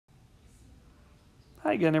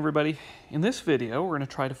Hi again, everybody. In this video, we're going to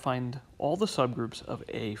try to find all the subgroups of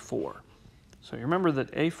A4. So you remember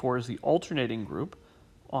that A4 is the alternating group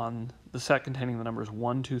on the set containing the numbers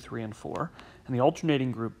 1, 2, 3, and 4. And the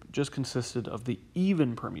alternating group just consisted of the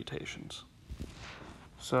even permutations.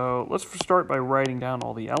 So let's start by writing down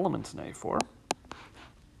all the elements in A4.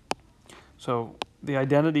 So the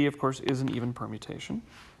identity, of course, is an even permutation.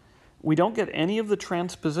 We don't get any of the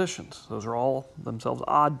transpositions. Those are all themselves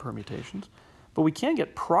odd permutations. But we can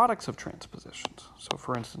get products of transpositions. So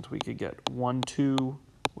for instance, we could get 1, 2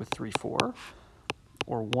 with 3, 4,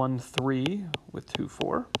 or 1, 3 with 2,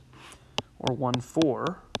 4, or 1,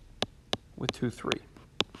 4 with 2, 3.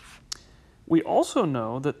 We also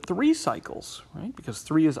know that 3 cycles, right? Because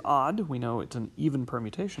 3 is odd, we know it's an even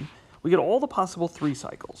permutation. We get all the possible 3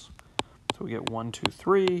 cycles. So we get 1, 2,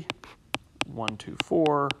 3, 1, 2,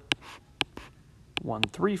 4, 1,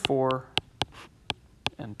 3, 4,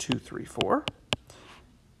 and 2, 3, 4.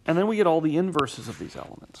 And then we get all the inverses of these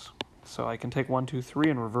elements. So I can take 1, 2, 3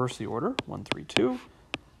 and reverse the order. 1, 3, 2.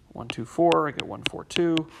 1, 2, 4, I get 1, 4,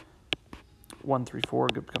 2. 1, 3, 4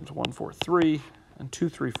 becomes 1, 4, 3. And 2,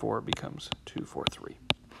 3, 4 becomes 2, 4, 3.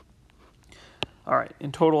 All right,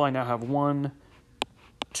 in total I now have 1,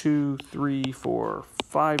 2, 3, 4,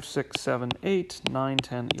 5, 6, 7, 8, 9,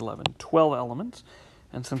 10, 11, 12 elements.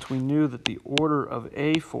 And since we knew that the order of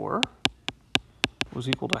A4 was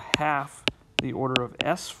equal to half the order of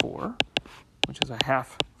S4, which is a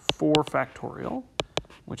half 4 factorial,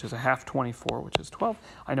 which is a half 24, which is 12,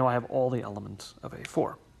 I know I have all the elements of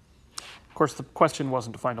A4. Of course, the question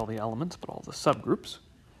wasn't to find all the elements, but all the subgroups.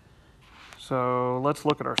 So let's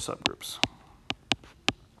look at our subgroups.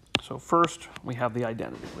 So first, we have the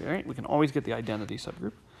identity. Right? We can always get the identity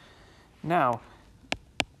subgroup. Now,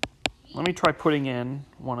 let me try putting in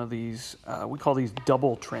one of these, we call these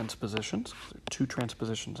double transpositions. There are 2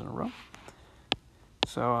 transpositions in a row.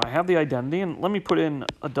 So I have the identity, and let me put in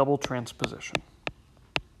a double transposition.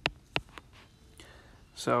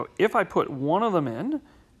 So if I put one of them in,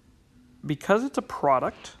 because it's a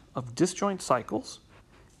product of disjoint cycles,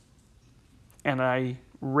 and I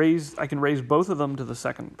can raise both of them to the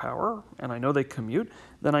second power, and I know they commute,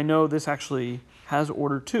 then I know this actually has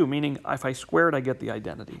order 2, meaning if I square it, I get the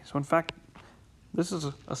identity. So in fact, this is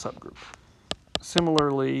a subgroup.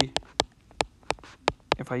 Similarly,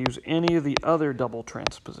 if I use any of the other double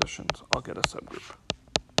transpositions, I'll get a subgroup.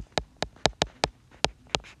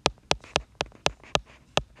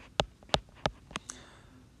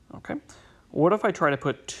 Okay. What if I try to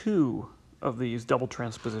put 2 of these double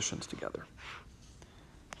transpositions together?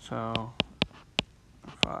 So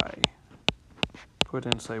if I put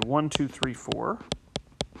in, say, 1, 2, 3, 4,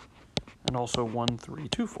 and also 1, 3,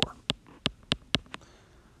 2, 4.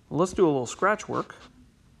 Well, let's do a little scratch work.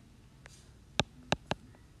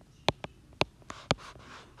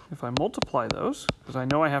 If I multiply those, because I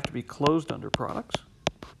know I have to be closed under products,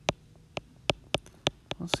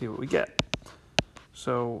 let's see what we get.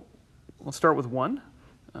 So let's start with 1.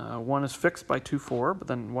 1 is fixed by 2, 4, but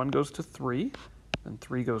then 1 goes to 3, then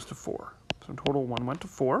 3 goes to 4. So in total, 1 went to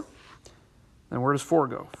 4. Then where does 4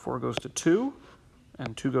 go? 4 goes to 2,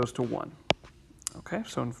 and 2 goes to 1. Okay,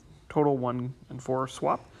 so in total, 1 and 4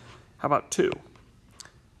 swap. How about 2?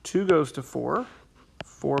 2 goes to 4,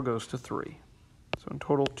 4 goes to 3. So in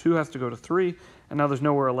total, 2 has to go to 3, and now there's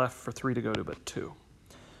nowhere left for 3 to go to but 2.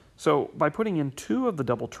 So by putting in 2 of the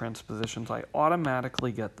double transpositions, I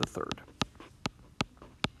automatically get the third.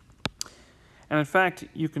 And in fact,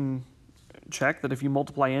 you can check that if you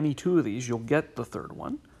multiply any 2 of these, you'll get the third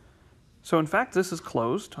one. So in fact, this is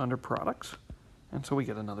closed under products, and so we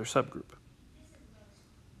get another subgroup.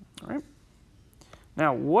 All right.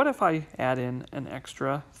 Now, what if I add in an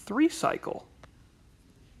extra 3 cycle?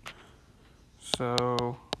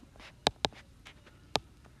 So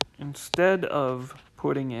instead of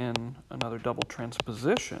putting in another double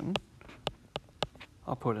transposition,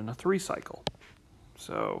 I'll put in a 3 cycle.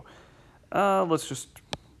 So let's just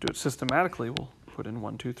do it systematically. We'll put in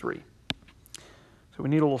 1, 2, 3. So we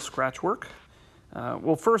need a little scratch work.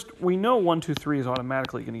 Well, first, we know 1, 2, 3 is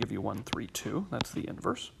automatically going to give you 1, 3, 2. That's the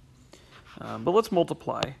inverse. But let's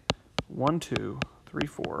multiply 1, 2, 3,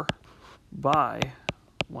 4 by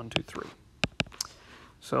 1, 2, 3.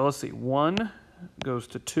 So let's see, 1 goes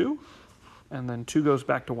to 2, and then 2 goes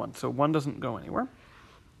back to 1. So 1 doesn't go anywhere.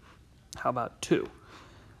 How about 2?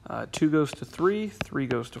 2 goes to 3, 3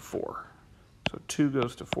 goes to 4. So 2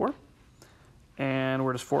 goes to 4. And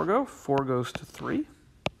where does 4 go? 4 goes to 3.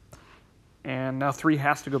 And now 3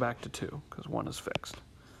 has to go back to 2, because 1 is fixed.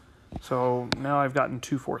 So now I've gotten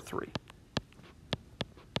 2, 4, 3.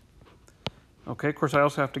 Okay, of course I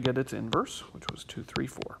also have to get its inverse, which was 2, 3,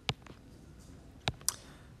 4.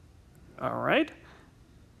 All right.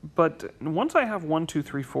 But once I have 1, 2,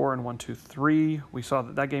 3, 4, and 1, 2, 3, we saw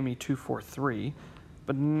that that gave me 2, 4, 3.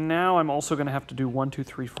 But now I'm also going to have to do 1, 2,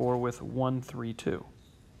 3, 4 with 1, 3, 2.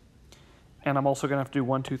 And I'm also going to have to do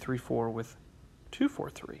 1, 2, 3, 4 with 2, 4,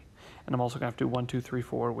 3. And I'm also going to have to do 1, 2, 3,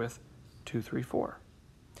 4 with 2, 3, 4.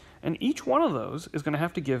 And each one of those is going to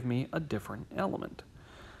have to give me a different element.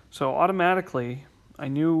 So automatically, I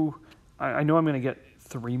know I'm going to get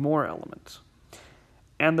 3 more elements.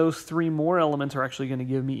 And those 3 more elements are actually going to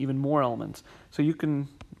give me even more elements. So you can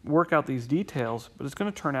work out these details, but it's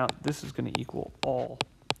going to turn out this is going to equal all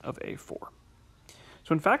of A4.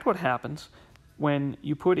 So in fact, what happens when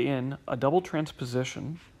you put in a double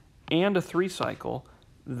transposition and a 3 cycle,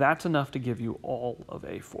 that's enough to give you all of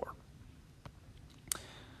A4.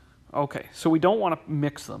 Okay, so we don't want to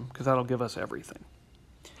mix them because that'll give us everything.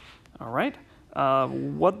 All right,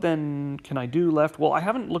 what then can I do left? Well, I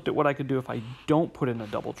haven't looked at what I could do if I don't put in a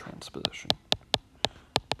double transposition.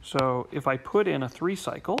 So if I put in a 3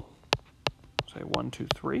 cycle, say 1, 2,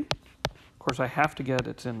 3, of course I have to get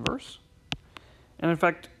its inverse. And in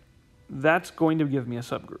fact, that's going to give me a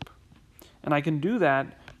subgroup. And I can do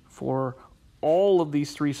that for all of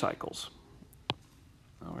these 3 cycles.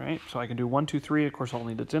 All right, so I can do 1, 2, 3. Of course, I'll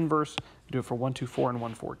need its inverse. I do it for 1, 2, 4, and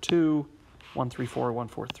 1, 4, 2, 1, 3, 4, 1,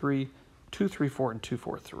 4, 3, 2, 3, 4, and 2,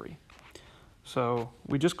 4, 3. So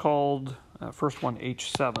we just called first one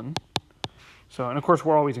H7. So, and of course,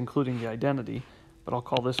 we're always including the identity, but I'll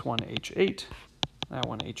call this one H8, that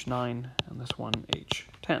one H9, and this one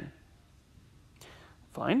H10.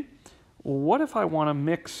 Fine. Well, what if I want to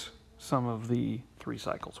mix some of the 3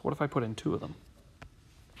 cycles? What if I put in 2 of them?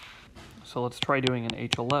 So let's try doing an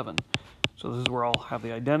H11. So this is where I'll have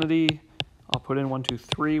the identity. I'll put in 1, 2,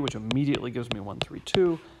 3, which immediately gives me 1, 3,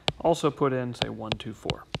 2. Also put in, say, 1, 2,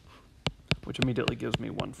 4, which immediately gives me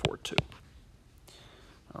 1, 4, 2.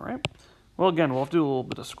 All right. Well, again, we'll have to do a little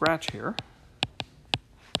bit of scratch here.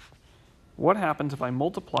 What happens if I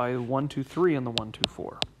multiply the 1, 2, 3 and the 1, 2,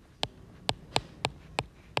 4?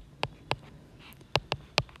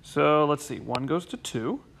 So let's see. 1 goes to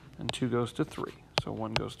 2, and 2 goes to 3. So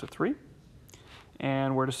 1 goes to 3.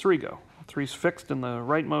 And where does 3 go? 3 is fixed in the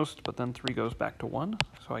rightmost, but then 3 goes back to 1.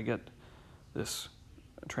 So I get this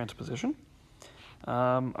transposition.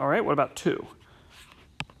 All right, what about 2?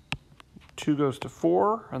 2 goes to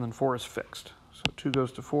 4, and then 4 is fixed. So 2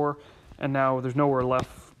 goes to 4, and now there's nowhere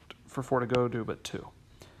left for 4 to go to but 2.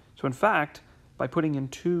 So in fact, by putting in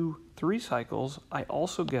 2 3 cycles, I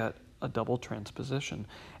also get a double transposition.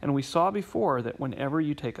 And we saw before that whenever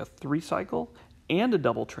you take a 3 cycle and a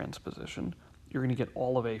double transposition, you're going to get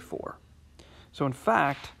all of A4. So in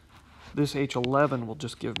fact, this H11 will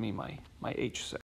just give me my H6.